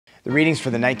The readings for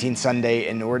the 19th Sunday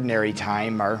in Ordinary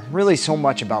Time are really so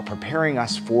much about preparing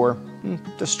us for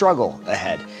the struggle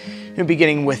ahead.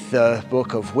 Beginning with the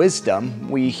book of Wisdom,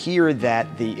 we hear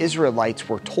that the Israelites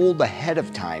were told ahead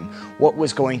of time what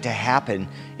was going to happen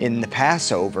in the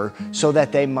Passover so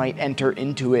that they might enter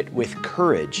into it with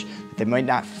courage. They might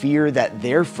not fear that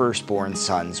their firstborn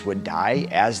sons would die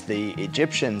as the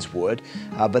Egyptians would,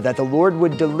 but that the Lord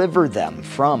would deliver them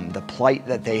from the plight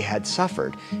that they had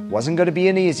suffered. It wasn't going to be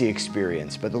an easy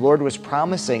experience, but the Lord was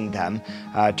promising them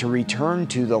to return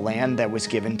to the land that was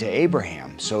given to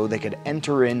Abraham so they could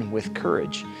enter in with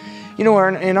courage. In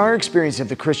our experience of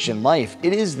the Christian life,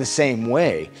 it is the same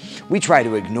way. We try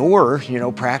to ignore,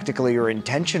 practically or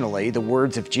intentionally the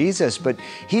words of Jesus, but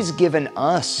He's given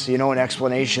us, an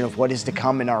explanation of what is to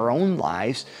come in our own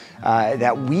lives,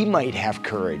 that we might have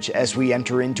courage as we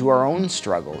enter into our own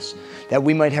struggles, that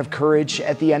we might have courage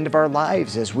at the end of our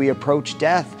lives as we approach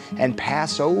death and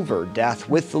pass over death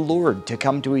with the Lord to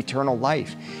come to eternal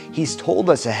life. He's told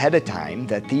us ahead of time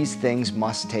that these things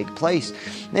must take place.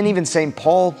 And even St.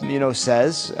 Paul,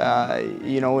 says,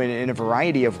 in a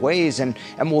variety of ways, and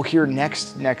we'll hear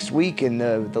next week in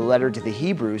the letter to the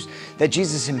Hebrews, that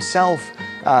Jesus Himself,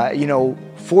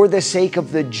 for the sake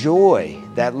of the joy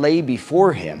that lay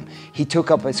before Him, He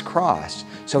took up His cross.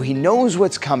 So He knows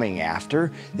what's coming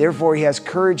after, therefore He has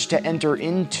courage to enter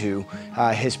into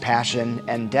His passion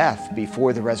and death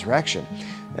before the resurrection.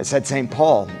 That said St.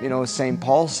 Paul. St.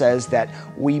 Paul says that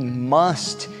we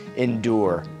must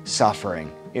endure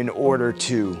suffering in order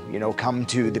to, come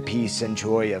to the peace and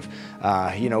joy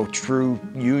of, true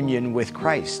union with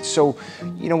Christ. So,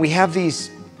 we have these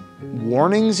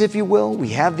warnings, if you will. We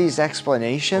have these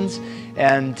explanations,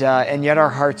 and yet our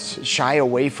hearts shy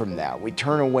away from that. We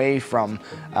turn away from,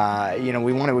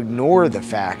 we want to ignore the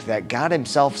fact that God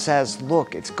Himself says,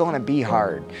 look, it's going to be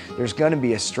hard. There's going to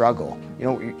be a struggle.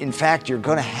 In fact, you're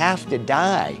going to have to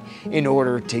die in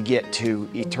order to get to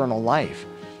eternal life.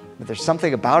 But there's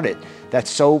something about it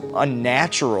that's so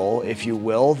unnatural, if you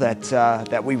will,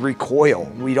 that we recoil.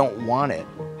 We don't want it.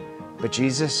 But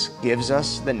Jesus gives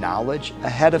us the knowledge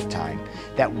ahead of time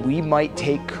that we might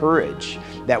take courage,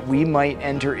 that we might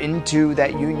enter into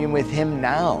that union with Him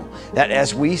now, that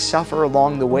as we suffer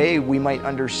along the way, we might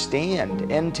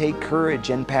understand and take courage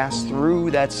and pass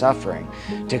through that suffering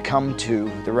to come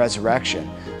to the resurrection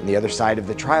on the other side of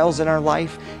the trials in our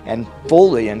life, and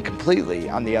fully and completely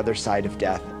on the other side of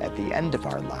death at the end of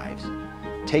our lives.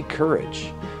 Take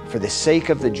courage. For the sake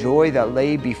of the joy that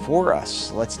lay before us,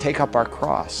 let's take up our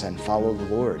cross and follow the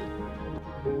Lord.